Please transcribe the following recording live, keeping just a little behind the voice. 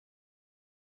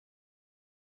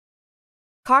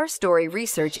Car Story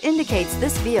research indicates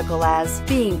this vehicle as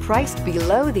being priced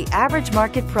below the average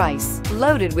market price,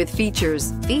 loaded with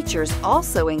features. Features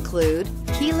also include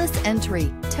keyless entry,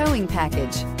 towing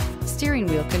package, steering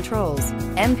wheel controls,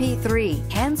 MP3,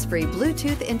 hands-free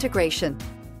Bluetooth integration.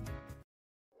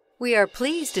 We are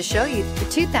pleased to show you the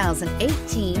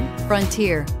 2018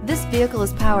 Frontier. This vehicle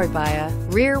is powered by a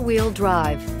rear-wheel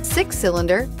drive,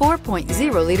 6-cylinder,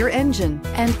 4.0-liter engine,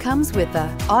 and comes with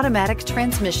an automatic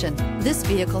transmission. This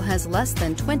vehicle has less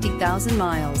than 20,000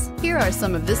 miles. Here are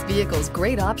some of this vehicle's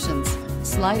great options: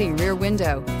 sliding rear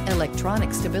window,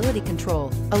 electronic stability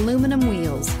control, aluminum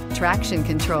wheels, traction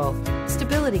control,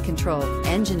 stability control,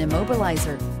 engine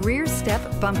immobilizer, rear step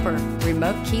bumper,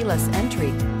 remote keyless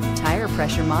entry, tire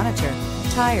pressure monitor,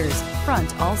 tires,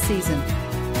 front all season.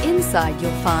 Inside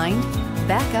you'll find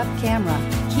backup camera,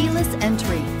 keyless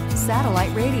entry,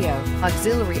 satellite radio,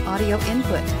 auxiliary audio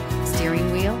input,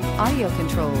 steering wheel audio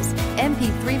controls,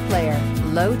 MP3 player,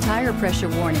 low tire pressure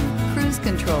warning, cruise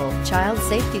control, child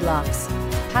safety locks,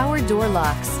 power door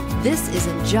locks. This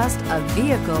isn't just a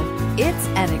vehicle, it's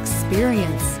an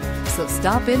experience. So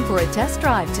stop in for a test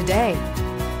drive today.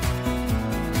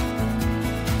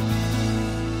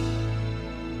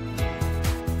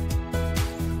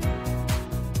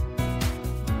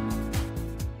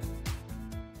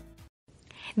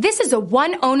 This is a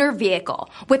one-owner vehicle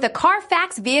with a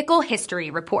CARFAX Vehicle History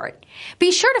Report.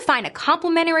 Be sure to find a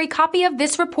complimentary copy of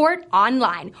this report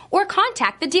online or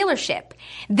contact the dealership.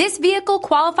 This vehicle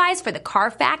qualifies for the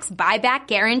CARFAX Buyback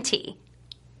Guarantee.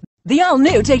 The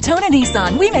all-new Daytona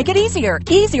Nissan. We make it easier.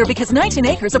 Easier because 19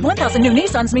 acres of 1,000 new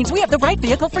Nissans means we have the right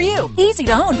vehicle for you. Easy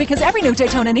to own because every new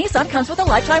Daytona Nissan comes with a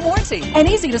lifetime warranty. And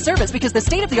easy to service because the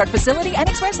state-of-the-art facility and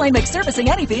express lane makes servicing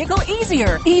any vehicle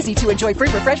easier. Easy to enjoy free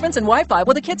refreshments and Wi-Fi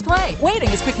while the kids play. Waiting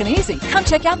is quick and easy. Come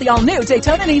check out the all-new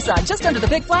Daytona Nissan just under the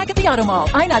big flag at the Automall.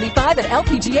 I-95 at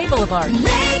LPGA Boulevard.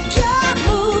 Make your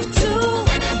move to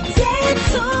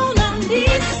Daytona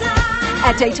Nissan.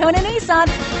 At Daytona Nissan,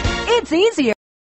 it's easier.